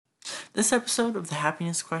This episode of The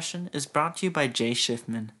Happiness Question is brought to you by Jay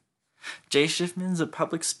Schiffman. Jay Schiffman is a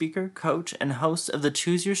public speaker, coach, and host of the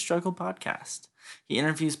Choose Your Struggle podcast. He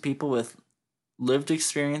interviews people with lived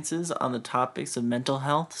experiences on the topics of mental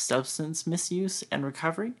health, substance misuse and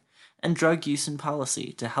recovery, and drug use and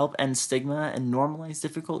policy to help end stigma and normalize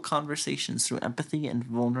difficult conversations through empathy and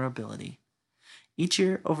vulnerability. Each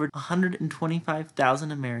year, over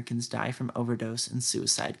 125,000 Americans die from overdose and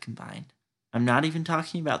suicide combined. I'm not even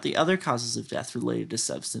talking about the other causes of death related to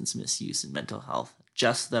substance misuse and mental health,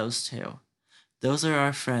 just those two. Those are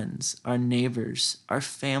our friends, our neighbors, our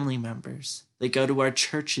family members. They go to our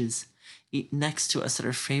churches, eat next to us at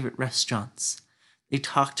our favorite restaurants. They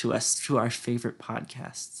talk to us through our favorite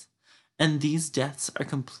podcasts. And these deaths are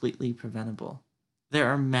completely preventable. There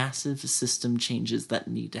are massive system changes that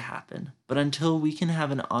need to happen, but until we can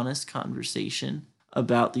have an honest conversation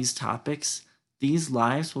about these topics, these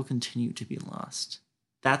lives will continue to be lost.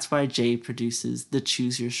 That's why Jay produces the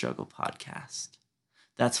Choose Your Struggle podcast.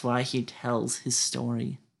 That's why he tells his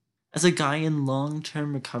story. As a guy in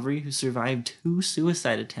long-term recovery who survived 2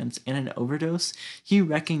 suicide attempts and an overdose, he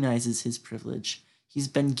recognizes his privilege. He's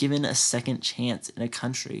been given a second chance in a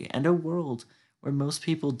country and a world where most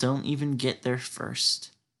people don't even get their first.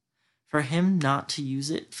 For him not to use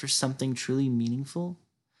it for something truly meaningful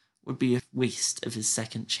would be a waste of his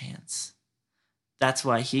second chance. That's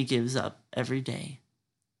why he gives up every day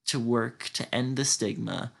to work to end the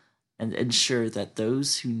stigma and ensure that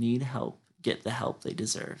those who need help get the help they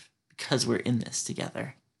deserve, because we're in this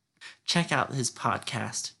together. Check out his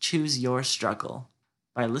podcast, Choose Your Struggle,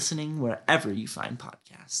 by listening wherever you find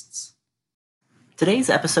podcasts.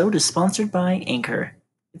 Today's episode is sponsored by Anchor.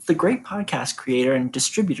 It's the great podcast creator and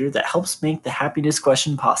distributor that helps make the Happiness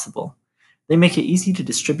Question possible. They make it easy to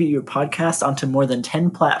distribute your podcast onto more than 10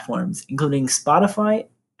 platforms, including Spotify,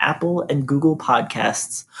 Apple, and Google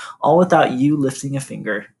Podcasts, all without you lifting a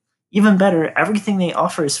finger. Even better, everything they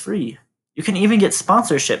offer is free. You can even get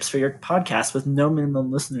sponsorships for your podcast with no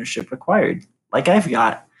minimum listenership required, like I've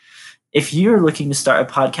got. If you're looking to start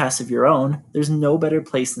a podcast of your own, there's no better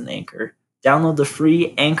place than Anchor. Download the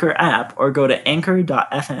free Anchor app or go to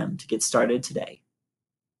anchor.fm to get started today.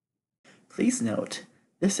 Please note,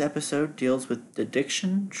 this episode deals with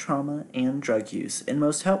addiction, trauma, and drug use, and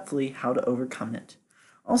most helpfully, how to overcome it.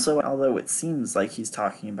 Also, although it seems like he's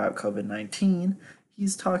talking about COVID-19,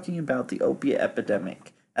 he's talking about the opiate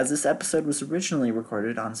epidemic, as this episode was originally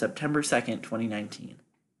recorded on September 2nd, 2019.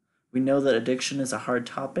 We know that addiction is a hard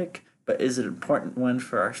topic, but is an important one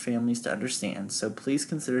for our families to understand, so please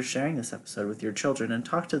consider sharing this episode with your children and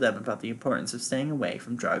talk to them about the importance of staying away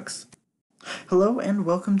from drugs. Hello and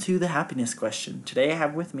welcome to The Happiness Question. Today I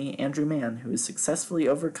have with me Andrew Mann, who has successfully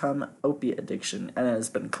overcome opiate addiction and has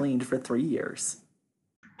been cleaned for 3 years.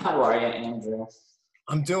 How are you, Andrew?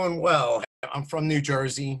 I'm doing well. I'm from New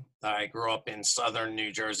Jersey. I grew up in southern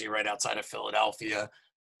New Jersey, right outside of Philadelphia,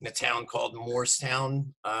 in a town called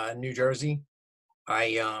Morristown, New Jersey.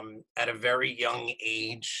 I, at a very young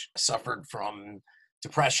age, suffered from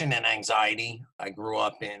depression and anxiety. I grew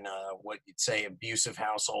up in what you'd say abusive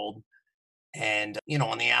household. And,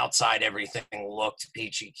 on the outside, everything looked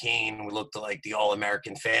peachy keen. We looked like the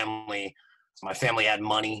all-American family. My family had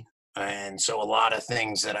money. And so a lot of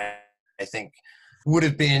things that I think would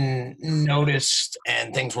have been noticed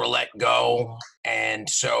and things were let go. And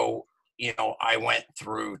so, I went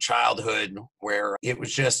through childhood where it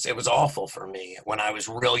was awful for me. When I was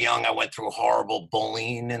real young, I went through horrible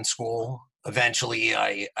bullying in school. Eventually,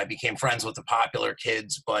 I became friends with the popular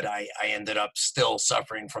kids, but I ended up still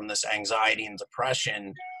suffering from this anxiety and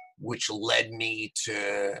depression, which led me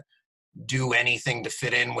to do anything to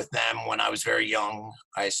fit in with them when I was very young.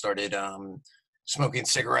 I started smoking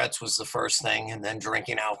cigarettes was the first thing, and then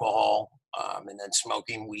drinking alcohol, and then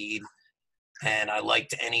smoking weed. And I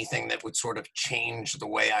liked anything that would sort of change the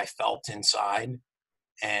way I felt inside.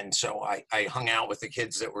 And so I hung out with the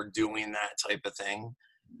kids that were doing that type of thing.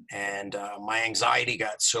 And my anxiety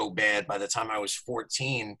got so bad by the time I was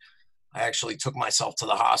 14, I actually took myself to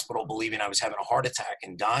the hospital believing I was having a heart attack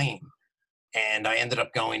and dying. And I ended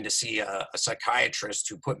up going to see a psychiatrist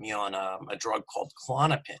who put me on a drug called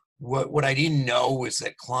Klonopin. What I didn't know was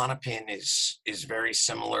that Klonopin is very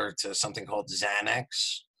similar to something called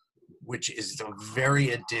Xanax, which is a very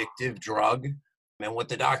addictive drug. And what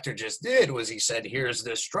the doctor just did was he said, here's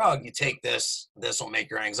this drug, you take this will make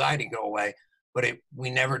your anxiety go away. But we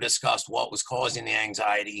never discussed what was causing the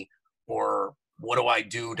anxiety or what do I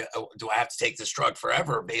do? Do I have to take this drug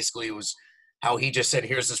forever? Basically, it was how he just said,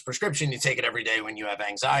 here's this prescription, you take it every day when you have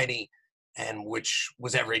anxiety, and which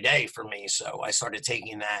was every day for me. So I started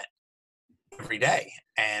taking that every day.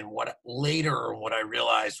 And what I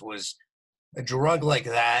realized was a drug like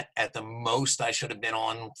that, at the most, I should have been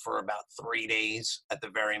on for about 3 days at the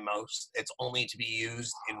very most. It's only to be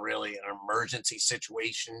used in really an emergency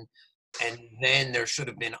situation. And then there should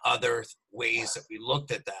have been other ways that we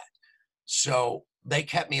looked at that. So they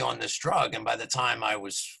kept me on this drug. And by the time I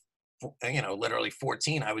was, literally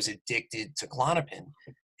 14, I was addicted to Klonopin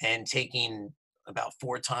and taking about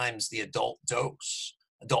 4 times the adult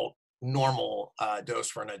normal dose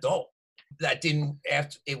for an adult. That didn't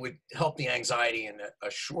after it would help the anxiety in a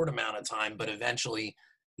short amount of time, but eventually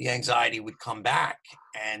the anxiety would come back.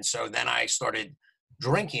 And so then I started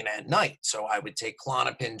drinking at night. So I would take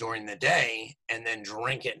Klonopin during the day and then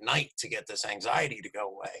drink at night to get this anxiety to go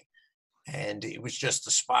away. And it was just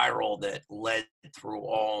a spiral that led through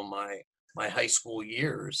all my high school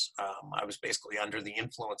years. I was basically under the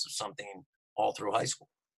influence of something all through high school.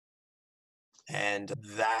 And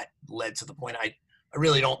that led to the point I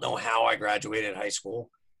really don't know how I graduated high school.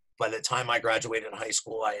 By the time I graduated high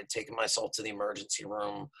school, I had taken myself to the emergency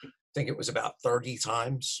room. I think it was about 30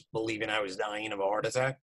 times, believing I was dying of a heart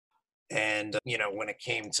attack. And, when it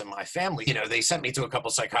came to my family, they sent me to a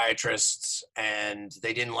couple psychiatrists and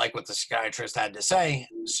they didn't like what the psychiatrist had to say.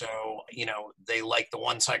 So, they liked the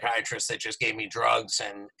one psychiatrist that just gave me drugs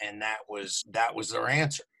and that was their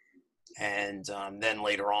answer. And then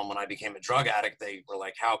later on, when I became a drug addict, they were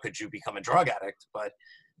like, how could you become a drug addict? But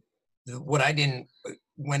when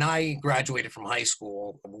I graduated from high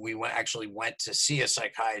school, we actually went to see a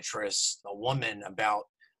psychiatrist, a woman, about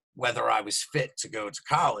whether I was fit to go to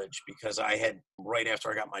college, because right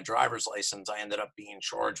after I got my driver's license, I ended up being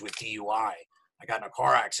charged with DUI. I got in a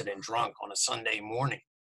car accident drunk on a Sunday morning,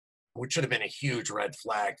 which should have been a huge red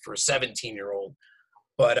flag for a 17-year-old.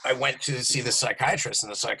 But I went to see the psychiatrist,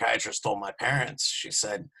 and the psychiatrist told my parents, she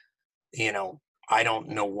said, I don't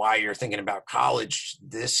know why you're thinking about college.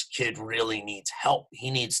 This kid really needs help.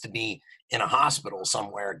 He needs to be in a hospital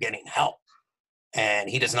somewhere getting help. And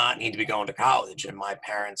he does not need to be going to college. And my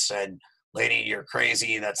parents said, lady, you're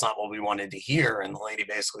crazy. That's not what we wanted to hear. And the lady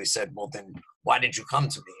basically said, well, then why did you come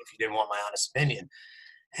to me if you didn't want my honest opinion?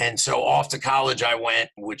 And so off to college I went,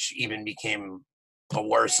 which even became a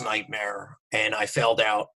worse nightmare. And I failed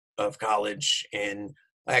out of college, and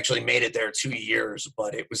I actually made it there 2 years,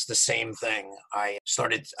 but it was the same thing. I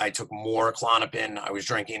took more Klonopin. I was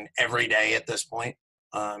drinking every day at this point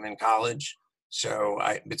in college. So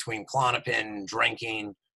between Klonopin,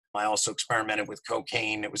 drinking, I also experimented with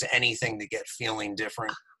cocaine. It was anything to get feeling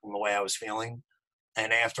different from the way I was feeling.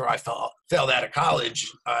 And after I failed out of college,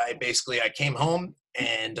 I came home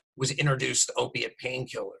and was introduced to opiate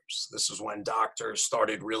painkillers. This is when doctors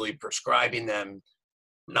started really prescribing them,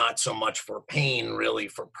 not so much for pain, really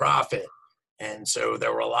for profit. And so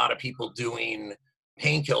there were a lot of people doing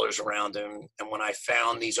painkillers around him. And when I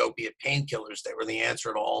found these opiate painkillers, they were the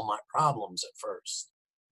answer to all my problems at first.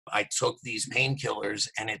 I took these painkillers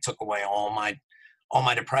and it took away all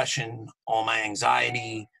my depression, all my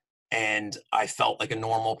anxiety, and I felt like a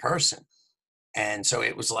normal person. And so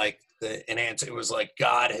it was like it was like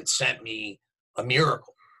God had sent me a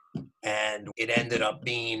miracle, and it ended up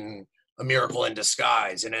being a miracle in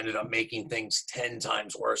disguise. It ended up making things 10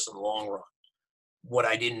 times worse in the long run. What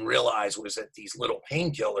I didn't realize was that these little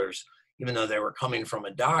painkillers, even though they were coming from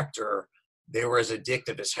a doctor, they were as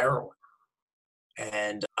addictive as heroin.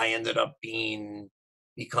 And I ended up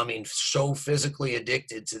becoming so physically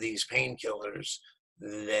addicted to these painkillers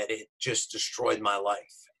that it just destroyed my life.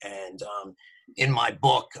 And in my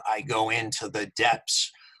book, I go into the depths.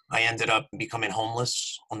 I ended up becoming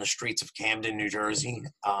homeless on the streets of Camden, New Jersey.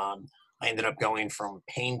 I ended up going from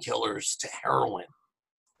painkillers to heroin,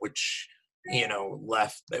 which,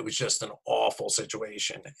 left. It was just an awful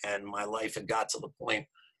situation. And my life had got to the point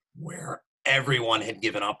where everyone had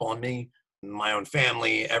given up on me. My own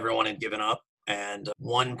family, everyone had given up. And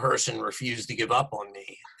one person refused to give up on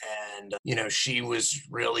me. And, she was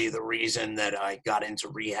really the reason that I got into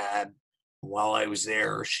rehab. While I was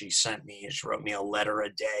there, she wrote me a letter a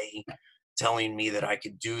day telling me that I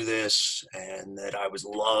could do this and that I was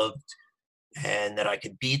loved and that I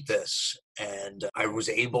could beat this. And I was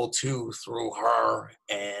able to, through her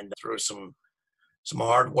and through some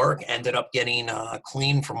hard work, ended up getting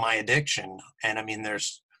clean from my addiction. And I mean,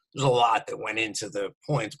 there's a lot that went into the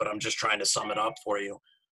points, but I'm just trying to sum it up for you.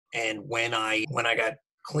 And when I got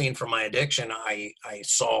clean from my addiction, I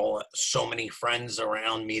saw so many friends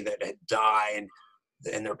around me that had died,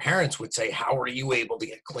 and their parents would say, how are you able to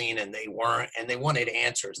get clean? And they weren't, and they wanted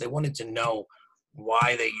answers. They wanted to know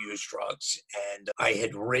why they used drugs. And I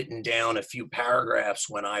had written down a few paragraphs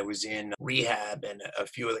when I was in rehab, and a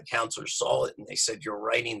few of the counselors saw it and they said, your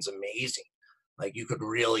writing's amazing. Like, you could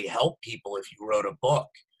really help people if you wrote a book.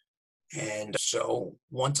 And so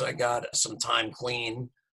once I got some time clean,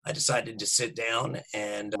 I decided to sit down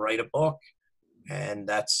and write a book. And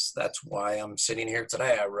that's why I'm sitting here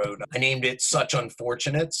today. I named it Such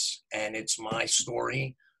Unfortunates, and it's my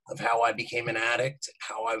story of how I became an addict,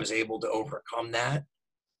 how I was able to overcome that,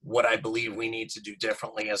 what I believe we need to do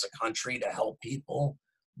differently as a country to help people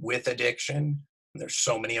with addiction. There's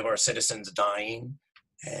so many of our citizens dying,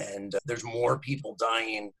 and there's more people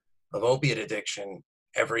dying of opiate addiction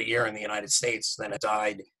every year in the United States than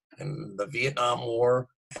died in the Vietnam War.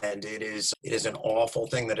 And it is an awful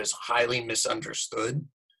thing that is highly misunderstood.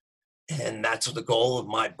 And that's the goal of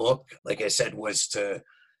my book, like I said, was to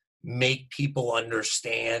make people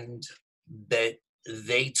understand that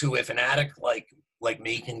they too, if an addict like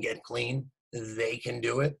me can get clean, they can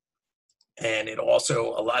do it. And it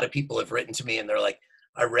also, a lot of people have written to me and they're like,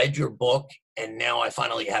 I read your book and now I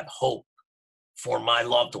finally have hope for my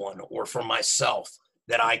loved one or for myself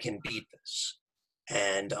that I can beat this.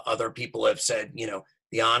 And other people have said,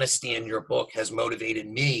 the honesty in your book has motivated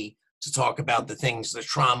me to talk about the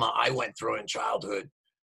trauma I went through in childhood,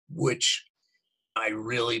 which I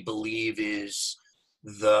really believe is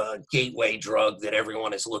the gateway drug that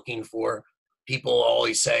everyone is looking for. People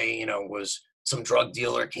always say, was some drug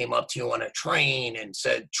dealer came up to you on a train and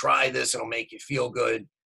said, try this, it'll make you feel good.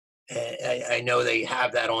 And I know they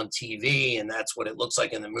have that on TV and that's what it looks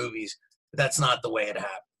like in the movies, but that's not the way it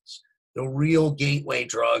happens. The real gateway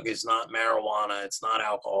drug is not marijuana, it's not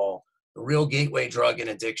alcohol. The real gateway drug in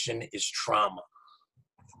addiction is trauma.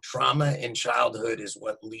 Trauma in childhood is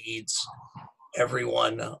what leads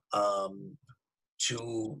everyone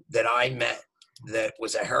that I met that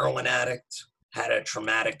was a heroin addict, had a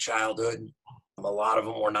traumatic childhood. A lot of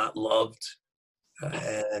them were not loved.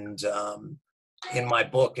 And in my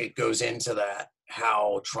book, it goes into that,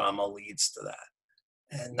 how trauma leads to that.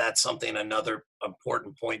 And that's another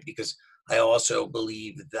important point, because I also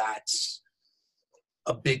believe that's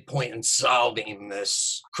a big point in solving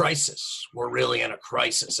this crisis. We're really in a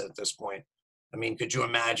crisis at this point. I mean, could you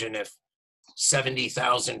imagine if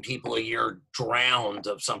 70,000 people a year drowned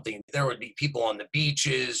of something? There would be people on the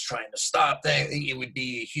beaches trying to stop that. It would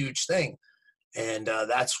be a huge thing. And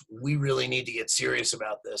we really need to get serious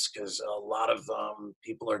about this, because a lot of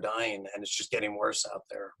people are dying and it's just getting worse out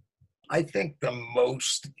there. I think the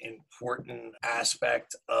most important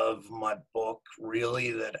aspect of my book,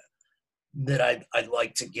 really, that I'd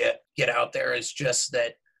like to get out there is just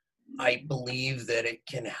that I believe that it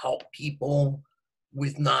can help people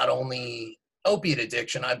with not only opiate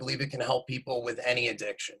addiction, I believe it can help people with any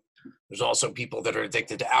addiction. There's also people that are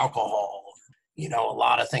addicted to alcohol, a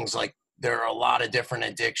lot of things. Like, there are a lot of different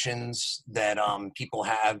addictions that people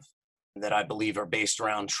have that I believe are based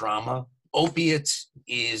around trauma. Opiates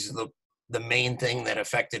is the main thing that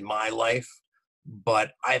affected my life.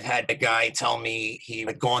 But I've had a guy tell me he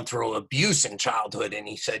had gone through abuse in childhood, and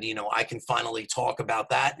he said, I can finally talk about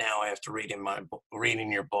that now after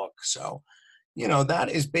reading your book. So, that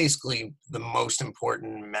is basically the most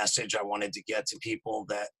important message I wanted to get to people,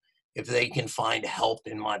 that if they can find help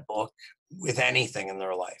in my book with anything in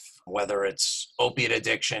their life, whether it's opiate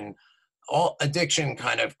addiction, all addiction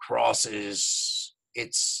kind of crosses,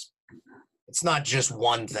 it's not just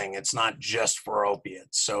one thing. It's not just for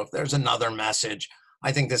opiates. So if there's another message,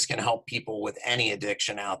 I think this can help people with any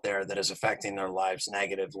addiction out there that is affecting their lives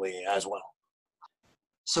negatively as well.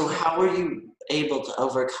 So how were you able to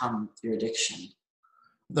overcome your addiction?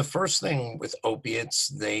 The first thing with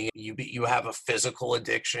opiates, you have a physical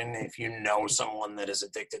addiction. If you know someone that is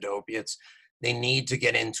addicted to opiates, they need to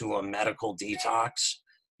get into a medical detox,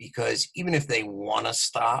 because even if they want to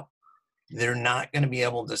stop, they're not going to be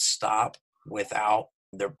able to stop without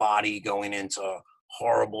their body going into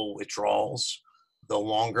horrible withdrawals. The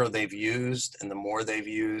longer they've used and the more they've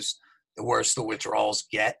used, the worse the withdrawals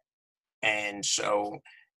get. And so,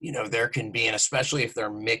 there can be, and especially if they're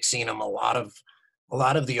mixing them, a lot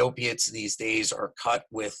of the opiates these days are cut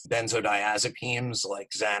with benzodiazepines like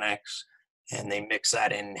Xanax, and they mix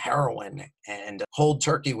that in heroin, and cold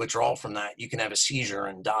turkey withdrawal from that, you can have a seizure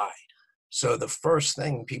and die. So the first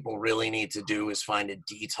thing people really need to do is find a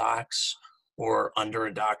detox or under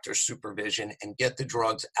a doctor's supervision and get the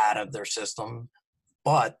drugs out of their system.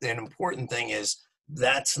 But an important thing is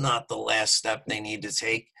that's not the last step they need to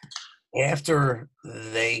take. After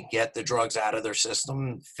they get the drugs out of their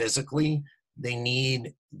system physically, they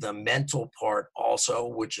need the mental part also,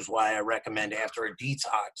 which is why I recommend after a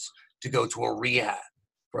detox to go to a rehab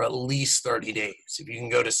for at least 30 days. If you can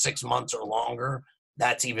go to 6 months or longer,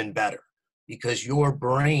 that's even better, because your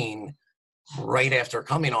brain right after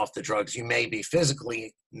coming off the drugs, you may be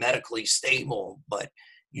physically, medically stable, but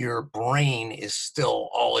your brain is still,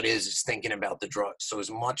 all it is thinking about the drugs. So as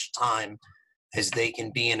much time as they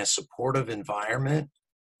can be in a supportive environment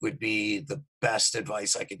would be the best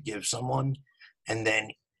advice I could give someone. And then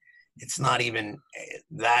it's not even,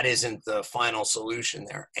 that isn't the final solution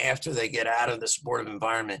there. After they get out of the supportive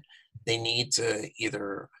environment, they need to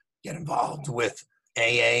either get involved with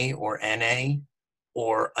AA or NA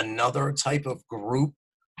or another type of group,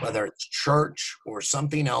 whether it's church or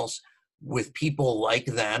something else, with people like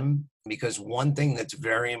them. Because one thing that's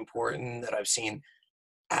very important that I've seen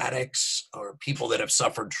addicts or people that have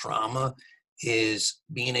suffered trauma is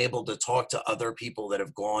being able to talk to other people that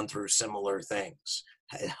have gone through similar things.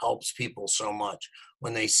 It helps people so much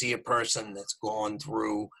when they see a person that's gone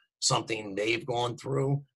through something they've gone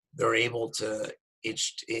through. They're able to,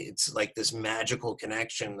 it's like this magical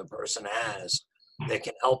connection the person has that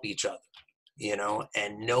can help each other, you know.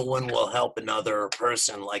 And no one will help another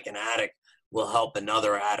person like an addict will help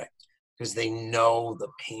another addict, because they know the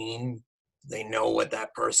pain, they know what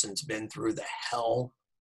that person's been through, the hell.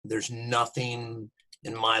 There's nothing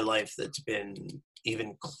in my life that's been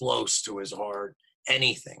even close to as hard,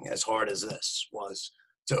 anything as hard as this was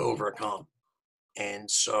to overcome. And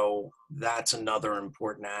so that's another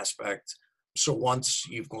important aspect. So once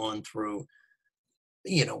you've gone through,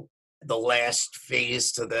 you know, the last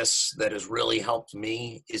phase to this that has really helped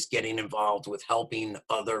me is getting involved with helping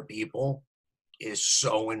other people is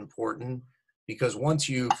so important, because once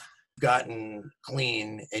you've gotten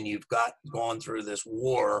clean and you've gone through this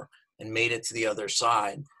war and made it to the other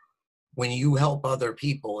side, when you help other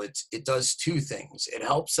people, it does two things. It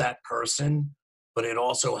helps that person, but it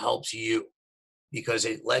also helps you, because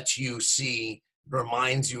it lets you see,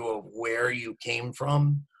 reminds you of where you came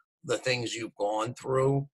from, the things you've gone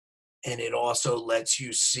through. And it also lets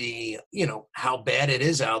you see, you know, how bad it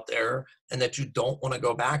is out there and that you don't want to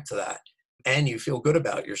go back to that. And you feel good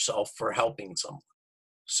about yourself for helping someone.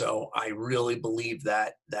 So I really believe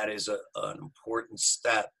that that is an important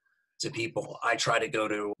step to people. I try to go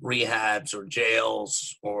to rehabs or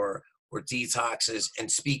jails or detoxes and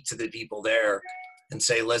speak to the people there and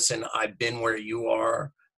say, listen, I've been where you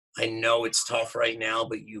are. I know it's tough right now,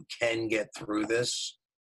 but you can get through this.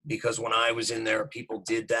 Because when I was in there, people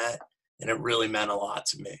did that, and it really meant a lot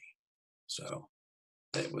to me. So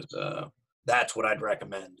it was, that's what I'd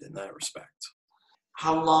recommend in that respect.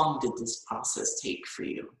 How long did this process take for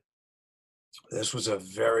you? This was a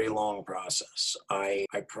very long process. I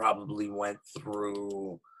probably went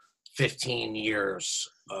through 15 years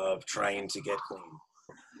of trying to get clean.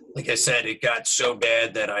 Like I said, it got so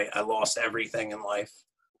bad that I lost everything in life.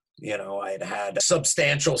 You know, I'd had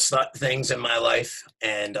substantial things in my life,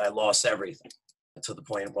 and I lost everything to the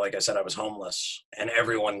point, like I said, I was homeless, and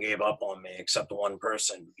everyone gave up on me except one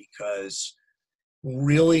person. Because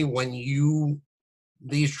really,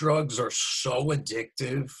 these drugs are so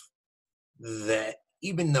addictive that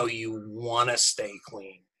even though you want to stay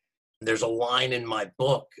clean, there's a line in my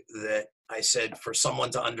book that I said, for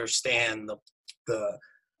someone to understand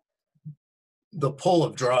the pull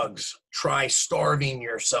of drugs, try starving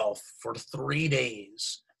yourself for 3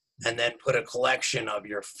 days and then put a collection of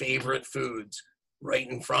your favorite foods right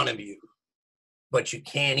in front of you, but you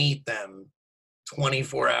can't eat them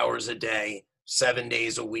 24 hours a day, 7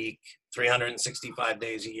 days a week, 365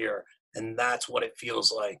 days a year. And that's what it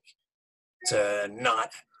feels like to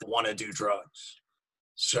not want to do drugs.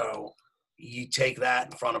 So you take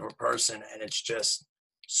that in front of a person, and it's just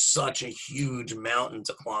such a huge mountain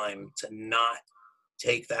to climb to not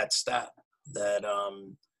take that step. That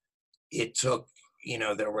it took, you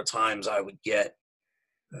know, there were times I would get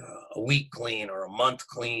a week clean or a month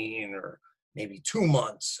clean or maybe 2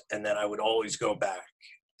 months, and then I would always go back.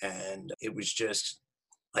 And it was just,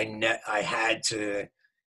 I had to,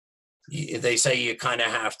 they say you kind of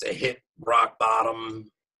have to hit rock bottom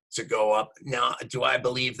to go up. Now, do I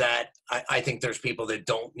believe that? I think there's people that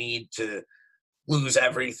don't need to lose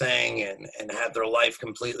everything and have their life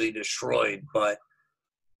completely destroyed. But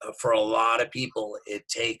for a lot of people, it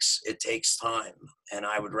takes time. And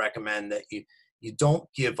I would recommend that you don't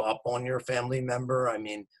give up on your family member. I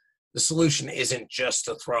mean, the solution isn't just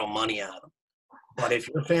to throw money at them. But if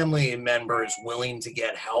your family member is willing to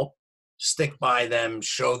get help, stick by them,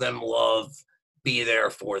 show them love, be there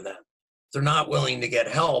for them. If they're not willing to get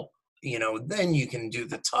help, you know, then you can do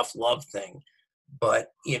the tough love thing. But,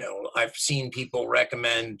 you know, I've seen people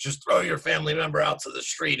recommend just throw your family member out to the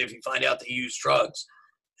street if you find out they use drugs.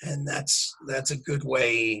 And that's a good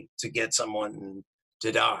way to get someone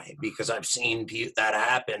to die, because I've seen that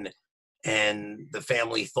happen, and the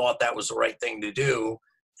family thought that was the right thing to do.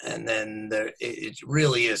 And then it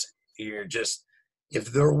really is, you're just,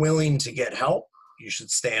 if they're willing to get help, you should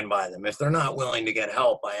stand by them. If they're not willing to get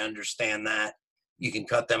help, I understand that. You can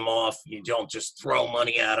cut them off. You don't just throw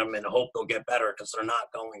money at them and hope they'll get better, because they're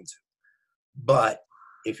not going to. But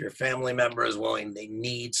if your family member is willing, they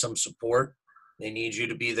need some support. They need you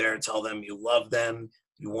to be there and tell them you love them,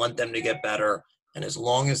 you want them to get better. And as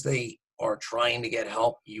long as they are trying to get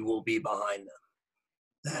help, you will be behind them.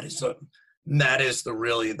 That is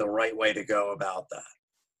really the right way to go about that.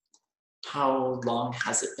 How long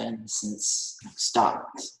has it been since you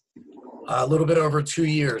stopped? A little bit over 2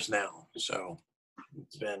 years now. So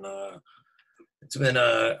it's been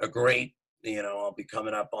a great, I'll be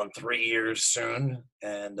coming up on 3 years soon,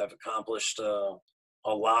 and I've accomplished a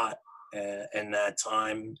lot in that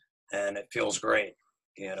time, and it feels great.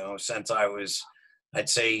 Since I was, I'd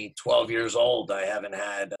say 12 years old, I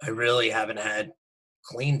really haven't had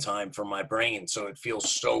clean time for my brain. So it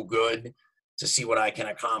feels so good to see what I can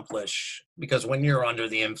accomplish, because when you're under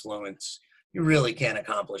the influence, you really can't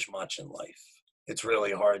accomplish much in life. It's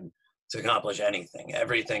really hard to accomplish anything.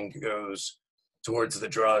 Everything goes towards the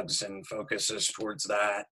drugs and focuses towards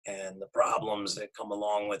that and the problems that come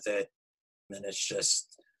along with it. And it's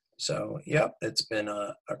just, so, yep, it's been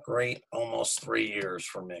a great almost 3 years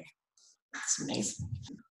for me. That's amazing.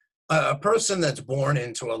 A person that's born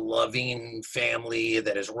into a loving family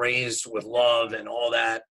that is raised with love and all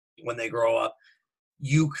that, when they grow up,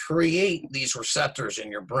 you create these receptors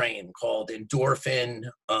in your brain called endorphin,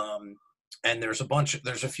 and there's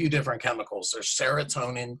a few different chemicals. There's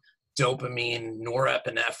serotonin, dopamine,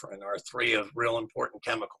 norepinephrine are 3 of real important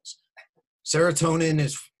chemicals.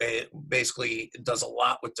 Serotonin basically does a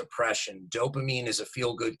lot with depression. Dopamine is a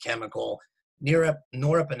feel-good chemical.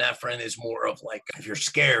 Norepinephrine is more of like, if you're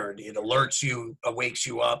scared, it alerts you, wakes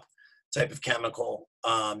you up type of chemical.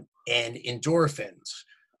 And endorphins.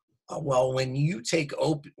 Well, when you take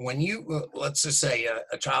let's just say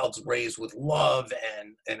a child's raised with love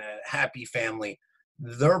and a happy family,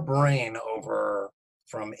 their brain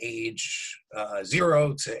from age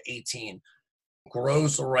 0 to 18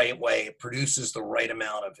 grows the right way, it produces the right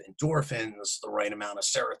amount of endorphins, the right amount of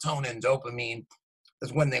serotonin, dopamine.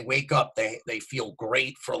 Is when they wake up, they feel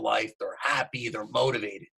great for life, they're happy, they're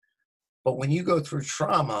motivated. But when you go through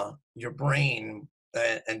trauma, your brain,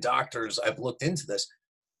 and doctors, I've looked into this,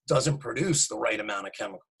 doesn't produce the right amount of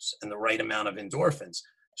chemicals and the right amount of endorphins.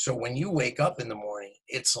 So when you wake up in the morning,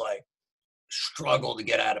 it's like struggle to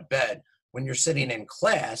get out of bed. When you're sitting in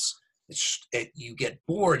class, you get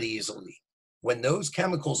bored easily. When those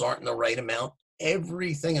chemicals aren't in the right amount,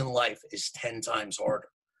 everything in life is 10 times harder.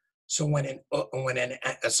 So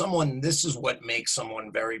this is what makes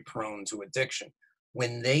someone very prone to addiction.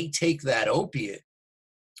 When they take that opiate,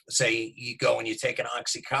 say you go and you take an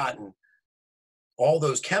Oxycontin, all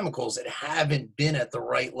those chemicals that haven't been at the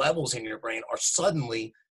right levels in your brain are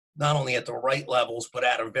suddenly not only at the right levels, but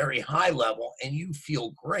at a very high level, and you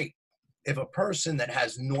feel great. If a person that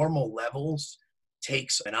has normal levels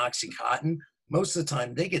takes an Oxycontin, most of the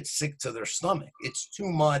time they get sick to their stomach. It's too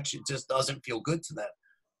much. It just doesn't feel good to them.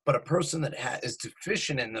 But a person that is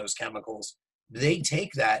deficient in those chemicals, they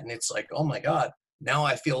take that and it's like, oh my God, now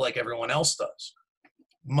I feel like everyone else does.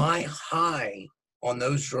 My high on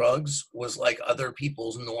those drugs was like other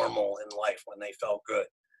people's normal in life when they felt good.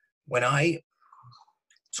 When I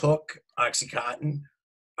took Oxycontin,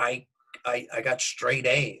 I got straight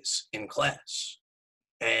A's in class.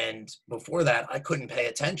 And before that, I couldn't pay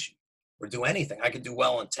attention or do anything. I could do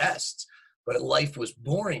well in tests, but life was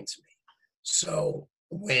boring to me. So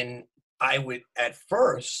when at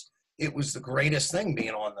first, it was the greatest thing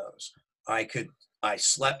being on those. I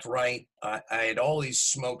slept right. I had always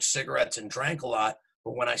smoked cigarettes and drank a lot,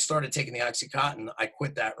 but when I started taking the Oxycontin, I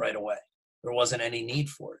quit that right away. There wasn't any need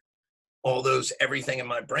for it. Everything in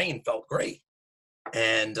my brain felt great.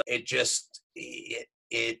 And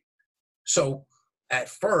so at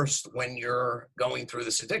first, when you're going through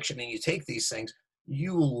this addiction and you take these things,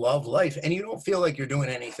 you love life and you don't feel like you're doing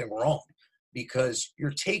anything wrong because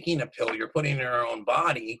you're taking a pill, you're putting it in your own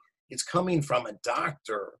body. It's coming from a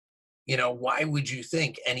doctor. Why would you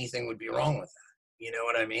think anything would be wrong with that? You know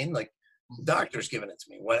what I mean? Like, the doctor's giving it to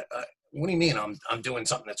me. What do you mean I'm doing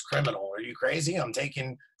something that's criminal? Are you crazy? I'm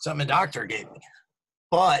taking something a doctor gave me.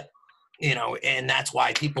 But, and that's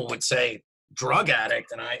why people would say drug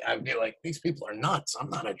addict. And I'd be like, these people are nuts. I'm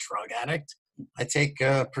not a drug addict. I take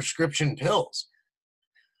prescription pills.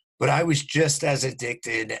 But I was just as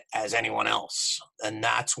addicted as anyone else. And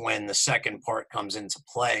that's when the second part comes into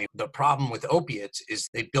play. The problem with opiates is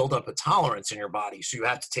they build up a tolerance in your body. So you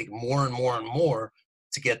have to take more and more and more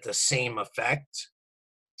to get the same effect.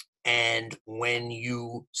 And when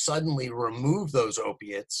you suddenly remove those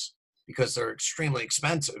opiates, because they're extremely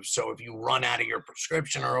expensive, so if you run out of your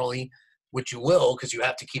prescription early, which you will because you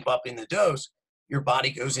have to keep upping the dose, your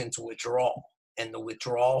body goes into withdrawal. And the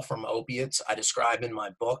withdrawal from opiates I describe in my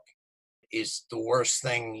book is the worst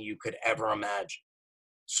thing you could ever imagine.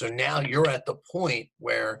 So now you're at the point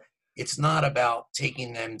where it's not about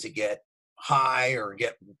taking them to get high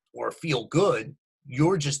or feel good.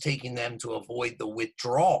 You're just taking them to avoid the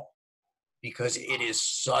withdrawal because it is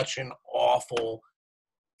such an awful.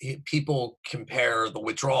 People compare the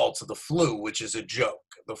withdrawal to the flu, which is a joke.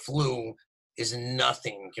 The flu is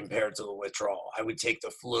nothing compared to the withdrawal. I would take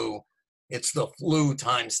the flu. It's the flu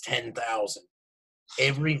times 10,000.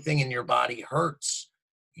 Everything in your body hurts.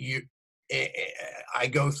 I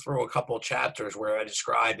go through a couple of chapters where I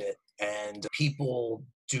describe it, and people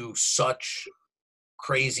do such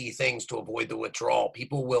crazy things to avoid the withdrawal.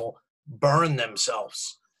 People will burn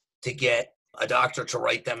themselves to get a doctor to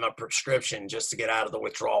write them a prescription just to get out of the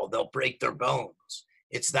withdrawal. They'll break their bones.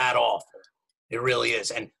 It's that awful. It really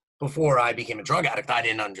is. And before I became a drug addict, I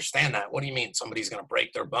didn't understand that. What do you mean somebody's going to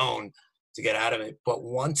break their bone to get out of it? But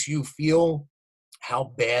once you feel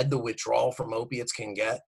how bad the withdrawal from opiates can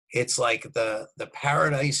get, it's like the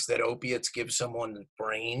paradise that opiates give someone's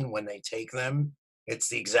brain when they take them. It's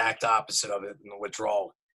the exact opposite of it in the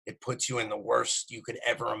withdrawal. It puts you in the worst you could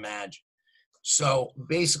ever imagine. So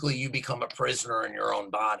basically, you become a prisoner in your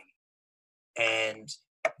own body. And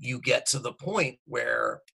you get to the point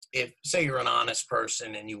where, if, say, you're an honest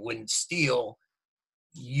person and you wouldn't steal,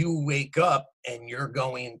 you wake up and you're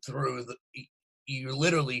going through you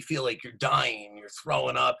literally feel like you're dying. You're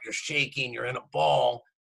throwing up, you're shaking, you're in a ball,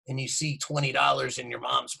 and you see $20 in your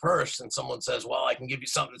mom's purse, and someone says, well, I can give you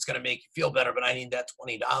something that's going to make you feel better, but I need that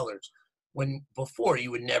 $20. When before,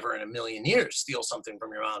 you would never in a million years steal something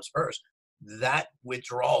from your mom's purse. That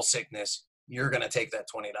withdrawal sickness, you're going to take that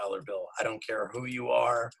 $20 bill. I don't care who you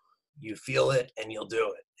are. You feel it and you'll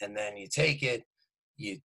do it. And then you take it,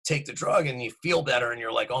 you take the drug and you feel better and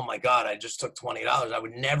you're like, oh my God, I just took $20. I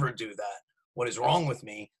would never do that. What is wrong with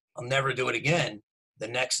me? I'll never do it again. The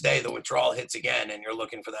next day, the withdrawal hits again and you're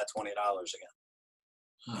looking for that $20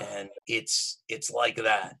 again. And it's like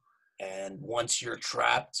that. And once you're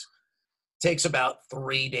trapped, takes about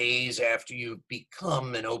 3 days after you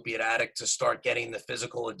become an opiate addict to start getting the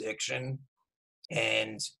physical addiction.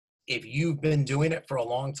 And if you've been doing it for a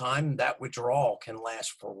long time, that withdrawal can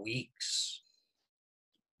last for weeks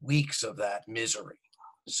of that misery.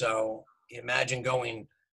 So imagine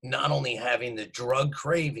not only having the drug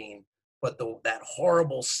craving, but that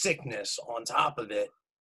horrible sickness on top of it.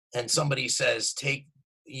 And somebody says,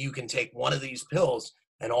 you can take one of these pills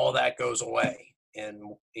and all that goes away. And,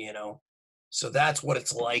 so that's what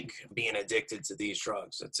it's like being addicted to these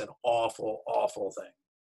drugs. It's an awful, awful thing.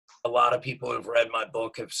 A lot of people who've read my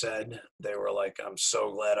book have said, they were like, I'm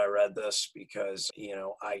so glad I read this because,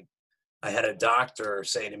 I had a doctor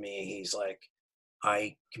say to me, he's like,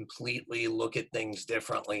 I completely look at things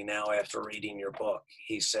differently now after reading your book.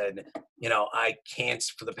 He said, I can't,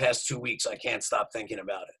 for the past 2 weeks, I can't stop thinking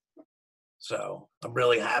about it. So I'm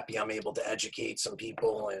really happy I'm able to educate some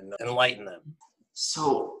people and enlighten them.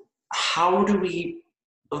 So how do we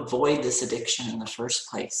avoid this addiction in the first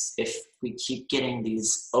place if we keep getting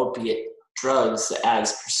these opiate drugs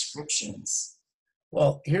as prescriptions?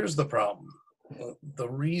 Well, here's the problem. The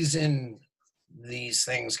reason these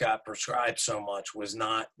things got prescribed so much was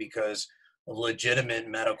not because of legitimate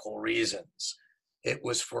medical reasons. It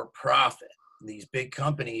was for profit. These big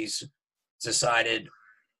companies decided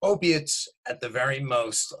opiates, at the very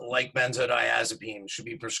most, like benzodiazepine, should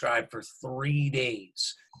be prescribed for 3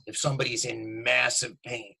 days if somebody's in massive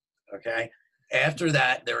pain, okay? After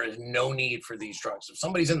that, there is no need for these drugs. If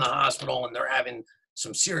somebody's in the hospital and they're having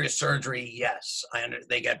some serious surgery, yes.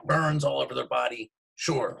 They get burns all over their body,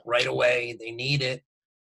 sure, right away, they need it.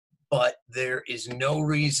 But there is no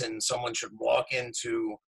reason someone should walk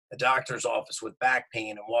into a doctor's office with back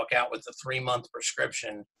pain and walk out with a 3-month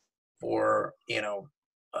prescription for,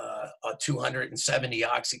 a 270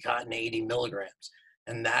 Oxycontin 80 milligrams.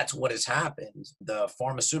 And that's what has happened. The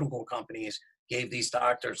pharmaceutical companies gave these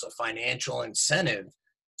doctors a financial incentive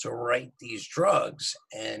to write these drugs.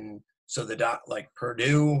 And so like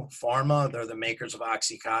Purdue Pharma, they're the makers of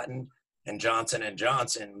Oxycontin, and Johnson &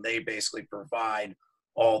 Johnson, they basically provide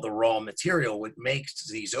all the raw material which makes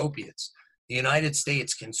these opiates. The United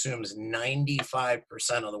States consumes 95%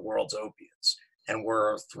 of the world's opiates, and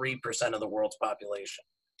we're 3% of the world's population.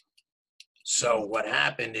 So what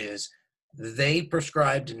happened is they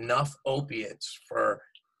prescribed enough opiates for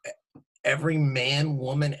every man,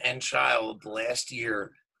 woman, and child last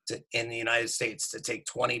year in the United States to take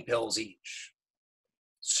 20 pills each.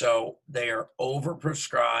 So they are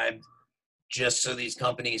overprescribed just so these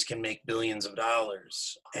companies can make billions of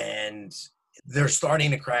dollars. And they're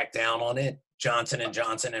starting to crack down on it. Johnson &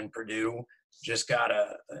 Johnson and Purdue just got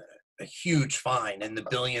a huge fine in the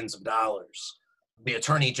billions of dollars. The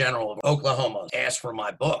Attorney General of Oklahoma asked for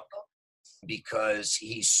my book because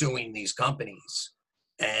he's suing these companies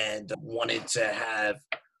and wanted to have,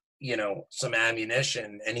 some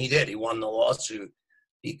ammunition. And he did. He won the lawsuit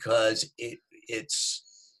because it's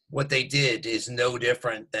what they did is no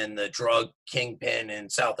different than the drug kingpin in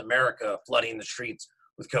South America flooding the streets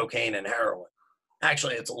with cocaine and heroin.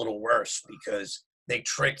 Actually, it's a little worse because they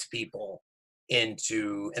tricked people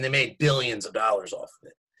into, and they made billions of dollars off of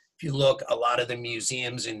it. If you look, a lot of the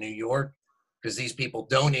museums in New York, because these people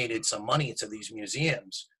donated some money to these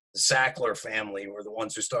museums, the Sackler family were the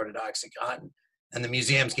ones who started OxyContin, and the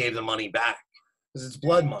museums gave the money back because it's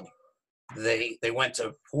blood money. They went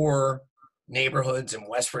to poor neighborhoods in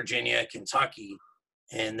West Virginia, Kentucky,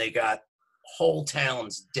 and they got whole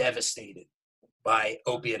towns devastated by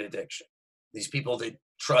opiate addiction. These people that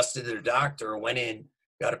trusted their doctor went in,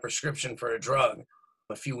 got a prescription for a drug.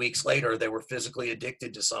 A few weeks later, they were physically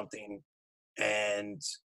addicted to something, and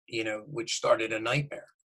which started a nightmare.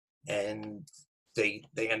 And they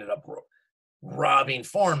ended up robbing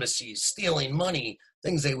pharmacies, stealing money,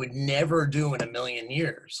 things they would never do in a million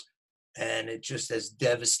years. And it just has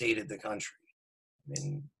devastated the country. I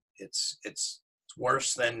mean, it's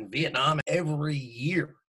worse than Vietnam every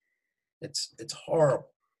year. It's horrible.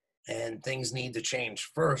 And things need to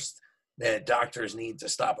change. First, that doctors need to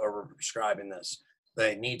stop overprescribing this.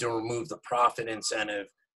 They need to remove the profit incentive.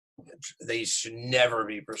 They should never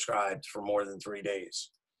be prescribed for more than 3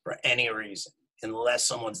 days for any reason, unless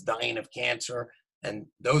someone's dying of cancer. And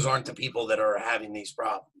those aren't the people that are having these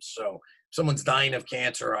problems. So if someone's dying of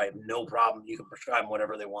cancer, I have no problem. You can prescribe them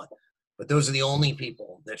whatever they want. But those are the only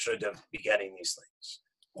people that should be getting these things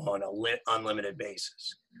on an unlimited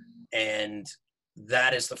basis. And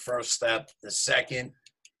that is the first step. The second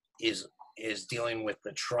is dealing with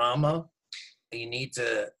the trauma. You need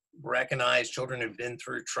to recognize children who've been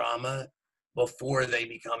through trauma before they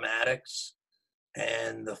become addicts.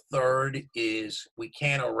 And the third is we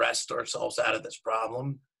can't arrest ourselves out of this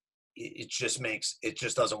problem. It just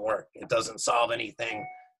doesn't work. It doesn't solve anything.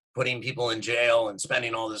 Putting people in jail and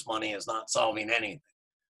spending all this money is not solving anything.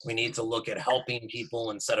 We need to look at helping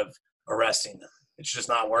people instead of arresting them. It's just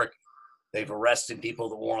not working. They've arrested people,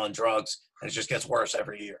 the war on drugs, and it just gets worse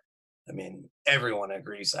every year. I mean, everyone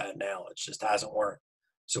agrees that now. It just hasn't worked.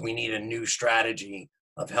 So we need a new strategy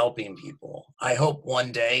of helping people. I hope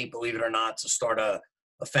one day, believe it or not, to start a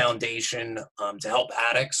foundation to help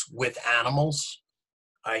addicts with animals.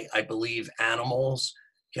 I believe animals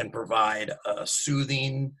can provide a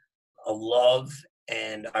soothing, a love,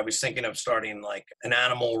 and I was thinking of starting like an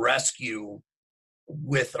animal rescue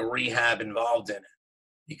with a rehab involved in it,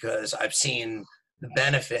 because I've seen the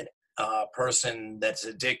benefit a person that's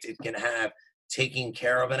addicted can have taking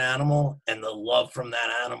care of an animal, and the love from that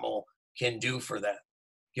animal can do for them.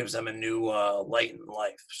 Gives them a new light in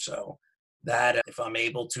life. So that if I'm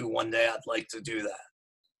able to one day, I'd like to do that.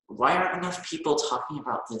 Why aren't enough people talking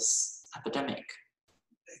about this epidemic?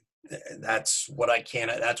 That's what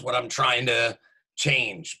that's what I'm trying to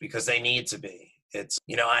change, because they need to be. It's,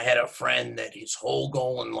 I had a friend that his whole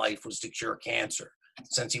goal in life was to cure cancer.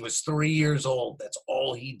 Since he was 3 years old, that's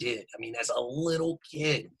all he did. I mean, as a little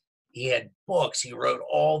kid, he had books, he wrote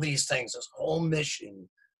all these things. His whole mission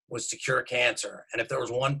was to cure cancer. And if there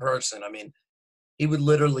was one person, I mean, he would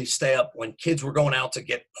literally stay up when kids were going out to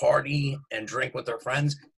get party and drink with their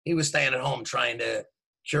friends. He was staying at home trying to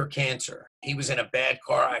cure cancer. He was in a bad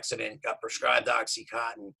car accident, got prescribed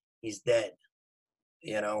OxyContin. He's dead.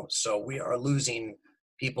 So we are losing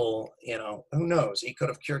people, who knows? He could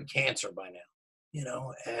have cured cancer by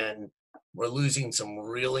now, and we're losing some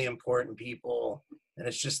really important people, and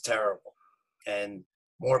it's just terrible. And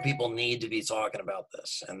more people need to be talking about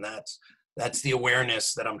this. And that's the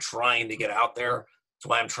awareness that I'm trying to get out there. That's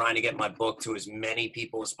why I'm trying to get my book to as many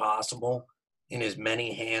people as possible, in as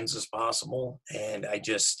many hands as possible. And I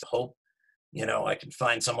just hope, I can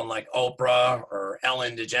find someone like Oprah or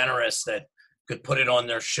Ellen DeGeneres that could put it on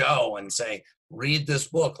their show and say, read this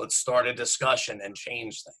book, let's start a discussion and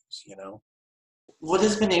change things, What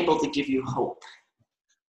has been able to give you hope?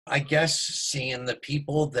 I guess seeing the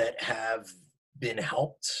people that have been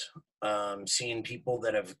helped, seeing people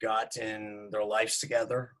that have gotten their lives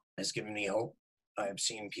together has given me hope. I've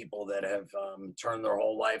seen people that have turned their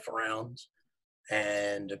whole life around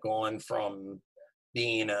and gone from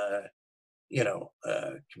being a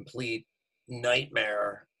complete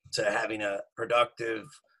nightmare to having a productive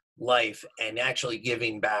life and actually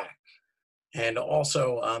giving back. And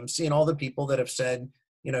also seeing all the people that have said,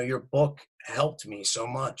 your book helped me so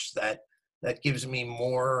much that gives me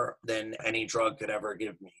more than any drug could ever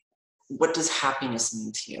give me. What does happiness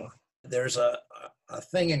mean to you? There's a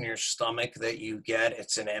thing in your stomach that you get.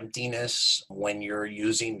 It's an emptiness when you're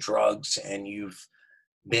using drugs and you've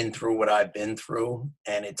been through what I've been through,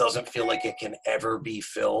 and it doesn't feel like it can ever be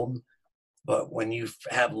filled. But when you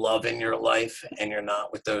have love in your life and you're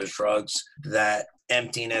not with those drugs, that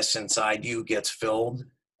emptiness inside you gets filled.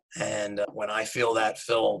 And when I feel that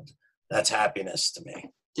filled, that's happiness to me.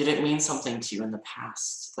 Did it mean something to you in the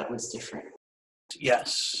past that was different?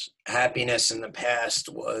 Yes, happiness in the past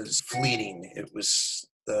was fleeting. It was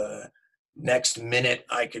the next minute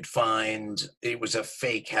I could find. It was a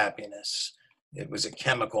fake happiness. It was a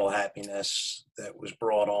chemical happiness that was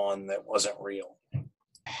brought on that wasn't real. Do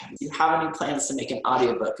you have any plans to make an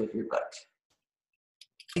audiobook of your book?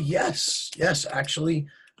 Yes, actually,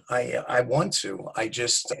 I want to.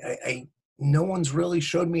 No one's really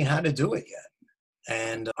showed me how to do it yet.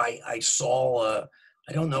 And I saw,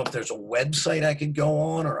 I don't know if there's a website I could go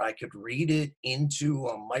on or I could read it into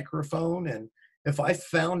a microphone. And if I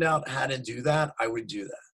found out how to do that, I would do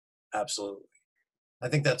that. Absolutely. I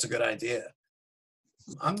think that's a good idea.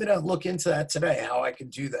 I'm going to look into that today, how I could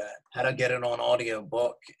do that, how to get it on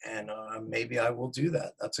audiobook, and maybe I will do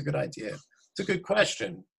that. That's a good idea. It's a good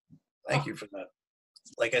question. Thank you for that.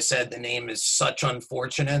 Like I said, the name is Such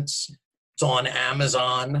Unfortunates. It's on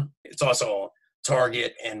Amazon. It's also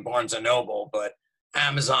Target and Barnes & Noble, but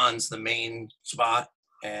Amazon's the main spot.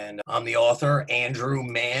 And I'm the author, Andrew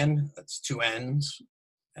Mann. That's 2 N's.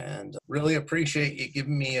 And really appreciate you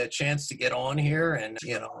giving me a chance to get on here. And,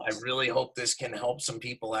 I really hope this can help some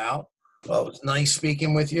people out. Well, it was nice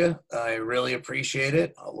speaking with you. I really appreciate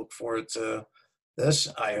it. I'll look forward to this.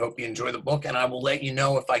 I hope you enjoy the book, and I will let you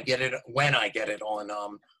know when I get it on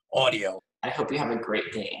audio. I hope you have a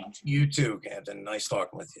great day, Andrew. You too, Camden. Nice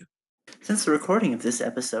talking with you. Since the recording of this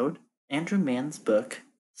episode, Andrew Mann's book,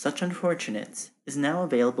 Such Unfortunates, is now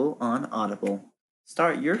available on Audible.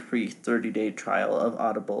 Start your free 30-day trial of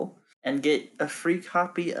Audible and get a free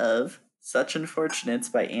copy of Such Unfortunates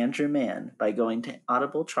by Andrew Mann by going to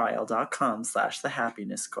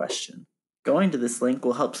audibletrial.com/thehappinessquestion. Going to this link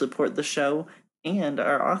will help support the show and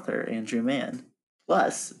our author, Andrew Mann.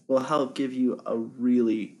 Plus, will help give you a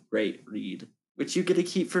really great read, which you get to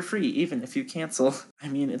keep for free even if you cancel. I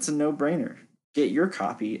mean, it's a no-brainer. Get your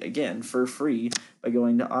copy, again, for free by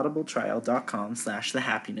going to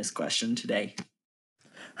audibletrial.com/thehappinessquestion today.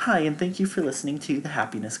 Hi, and thank you for listening to The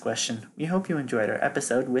Happiness Question. We hope you enjoyed our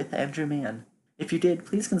episode with Andrew Mann. If you did,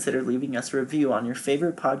 please consider leaving us a review on your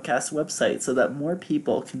favorite podcast website so that more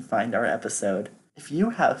people can find our episode. If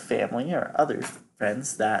you have family or other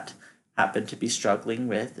friends that happen to be struggling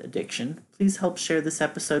with addiction, please help share this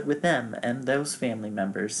episode with them and those family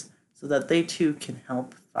members so that they too can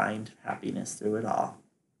help find happiness through it all.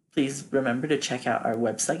 Please remember to check out our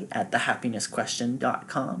website at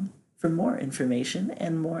thehappinessquestion.com for more information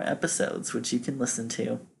and more episodes which you can listen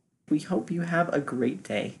to. We hope you have a great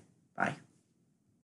day. Bye.